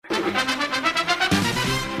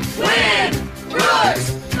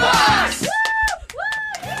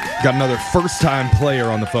Got another first-time player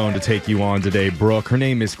on the phone to take you on today, Brooke. Her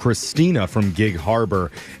name is Christina from Gig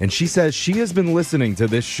Harbor, and she says she has been listening to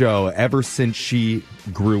this show ever since she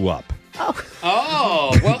grew up.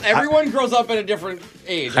 Oh, well, everyone grows up at a different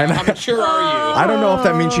age. How mature are you? I don't know if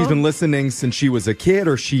that means she's been listening since she was a kid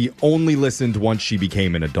or she only listened once she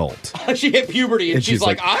became an adult. She hit puberty and she's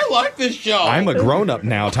like, I like this show. I'm a grown-up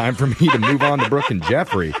now. Time for me to move on to Brooke and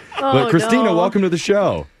Jeffrey. But Christina, welcome to the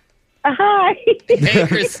show. Hi. Hey,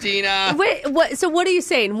 Christina. Wait, so what are you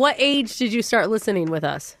saying? What age did you start listening with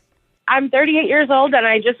us? I'm 38 years old, and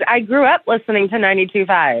I grew up listening to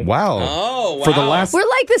 92.5. Wow. Oh, wow. For the last... We're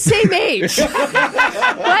like the same age.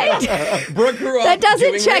 Right? Brooke grew up That doesn't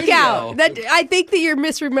doing check radio. out. I think that you're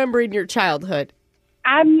misremembering your childhood.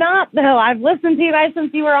 I'm not, though. I've listened to you guys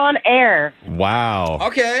since you were on air. Wow.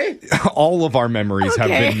 Okay. All of our memories have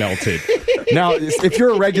been melted. Now, if you're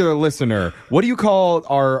a regular listener, what do you call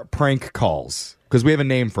our prank calls? Because we have a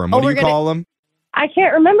name for them. What do you call them? I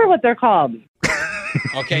can't remember what they're called.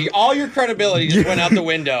 Okay, all your credibility just went out the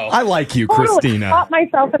window. I like you, Totally Christina. shot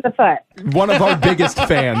myself in the foot. One of our biggest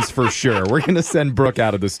fans for sure. We're going to send Brooke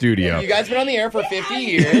out of the studio. You guys been on the air for 50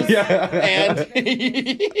 years. And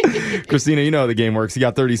Christina, you know how the game works. You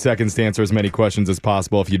got 30 seconds to answer as many questions as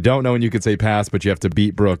possible. If you don't know, and you could say pass, but you have to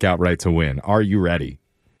beat Brooke outright to win. Are you ready?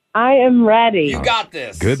 I am ready. you got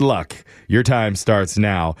this. Good luck. Your time starts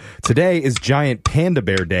now. Today is Giant Panda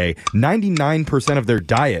Bear Day. 99% of their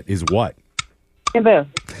diet is what? Bamboo.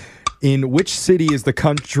 In which city is the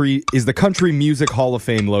Country Music Hall of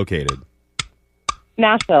Fame located?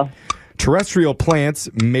 Nashville. Terrestrial plants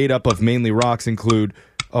made up of mainly rocks include...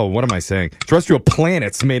 Oh, what am I saying? Terrestrial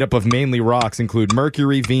planets made up of mainly rocks include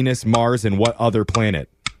Mercury, Venus, Mars, and what other planet?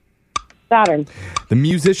 Saturn. The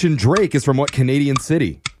musician Drake is from what Canadian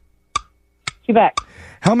city? Quebec.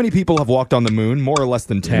 How many people have walked on the moon? More or less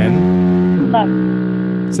than 10?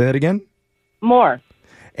 Less. Say that again? More.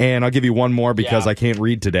 And I'll give you one more because I can't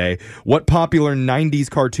read today. What popular 90s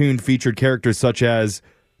cartoon featured characters such as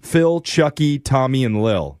Phil, Chucky, Tommy, and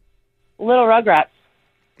Lil? Little Rugrats.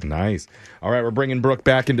 Nice. All right, we're bringing Brooke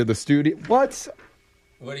back into the studio. What?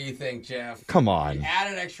 What do you think, Jeff? Come on.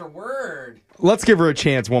 Add an extra word. Let's give her a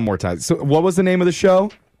chance one more time. So what was the name of the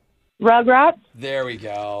show? Rugrats. There we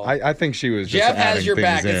go. I think she was just Jeff has adding your things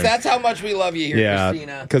back. in. That's how much we love you here,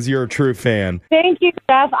 Christina. because you're a true fan. Thank you,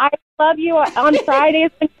 Jeff. I love you on Fridays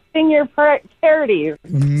when you sing your charities.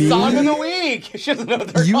 Me? Song of the week. She doesn't know what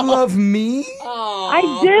they're You called. love me? I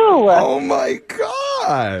do. Oh my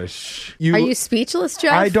gosh. Are you speechless,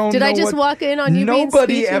 Jeff? I don't Did know I just what- walk in on you being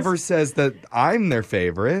Nobody speechless? ever says that I'm their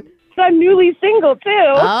favorite. So I'm newly single, too.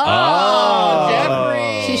 Oh,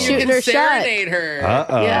 Jeffrey. She's you shooting can her shot. serenade her.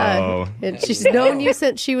 Uh-oh. Yeah. And she's known you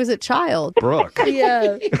since she was a child. Brooke,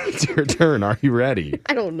 Yeah. it's your turn. Are you ready?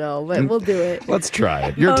 I don't know, but we'll do it. Let's try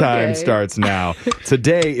it. Your time Okay. starts now.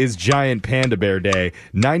 Today is Giant Panda Bear Day.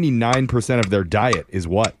 99% of their diet is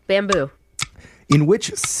what? Bamboo. In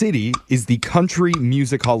which city is the Country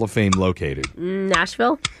Music Hall of Fame located?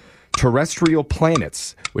 Nashville. Terrestrial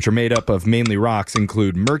planets, which are made up of mainly rocks,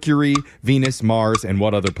 include Mercury, Venus, Mars, and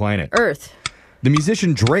what other planet? Earth. The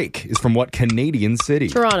musician Drake is from what Canadian city?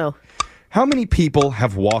 Toronto. How many people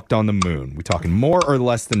have walked on the moon? We talking more or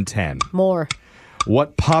less than 10? More.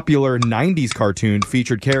 What popular 90s cartoon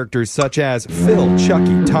featured characters such as Phil,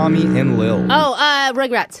 Chucky, Tommy, and Lil? Oh,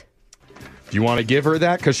 Rugrats. Do you want to give her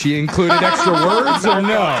that because she included extra words or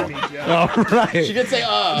no? All right. She did say,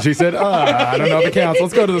 She said, I don't know if it counts.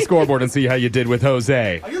 Let's go to the scoreboard and see how you did with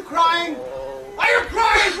Jose. Are you crying? Are you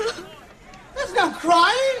crying? There's no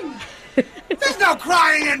crying. There's no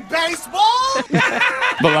crying in baseball.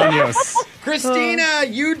 Bolaños. Christina,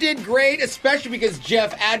 you did great, especially because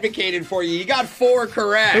Jeff advocated for you. You got 4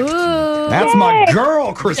 correct. Ooh. That's my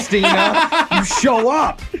girl, Christina. You show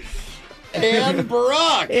up. And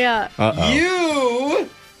Brooke, Yeah. you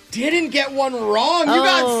didn't get one wrong. You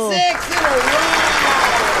got 6 in a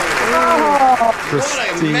row.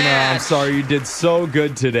 Christina, I'm match. sorry you did so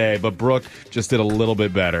good today, but Brooke just did a little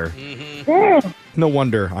bit better. No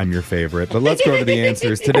wonder I'm your favorite. But let's go to the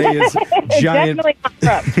answers. Today is Giant. Definitely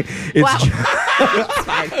not Brooke. It's It's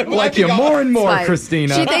fine. like you more and more, It's fine.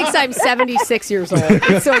 Christina. She thinks I'm 76 years old.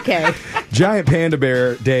 It's okay. Giant Panda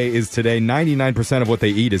Bear Day is today. 99% of what they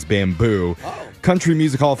eat is bamboo. Country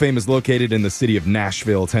Music Hall of Fame is located in the city of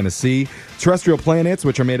Nashville, Tennessee. Terrestrial planets,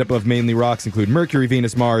 which are made up of mainly rocks, include Mercury,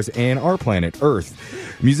 Venus, Mars, and our planet, Earth.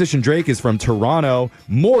 Musician Drake is from Toronto.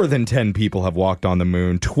 More than 10 people have walked on the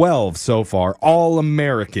moon, 12 so far, all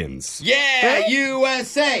Americans. Yeah,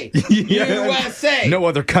 USA! USA! No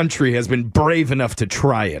other country has been brave enough to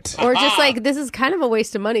try it. Or just like, this is kind of a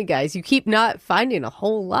waste of money, guys. You keep not finding a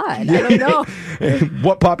whole lot. I don't know.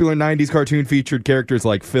 What popular 90s cartoon featured characters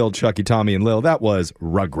like Phil, Chucky, Tommy, and Lil? That was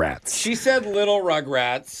Rugrats. She said Little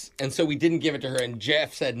Rugrats, and so we didn't give it to her, and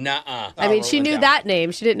Jeff said, nuh-uh. I mean, she knew that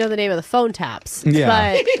name. She didn't know the name of the phone taps. Yeah.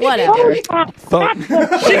 But whatever.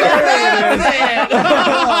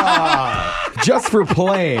 Just for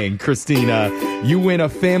playing, Christina, you win a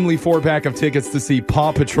family 4-pack of tickets to see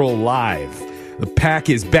Paw Patrol live. The pack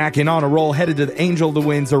is back and on a roll, headed to the Angel of the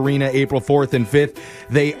Winds Arena April 4th and 5th.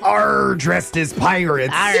 They are dressed as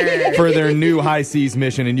pirates for their new high seas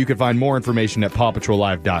mission, and you can find more information at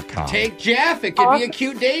pawpatrollive.com. Take Jeff. It could be a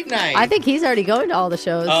cute date night. I think he's already going to all the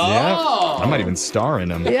shows. Yeah, I might even star in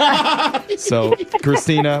them. Yeah. So,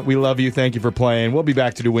 Christina, we love you. Thank you for playing. We'll be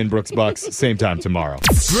back to do Win Brooks Bucks same time tomorrow.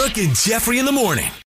 Brooke and Jeffrey in the morning.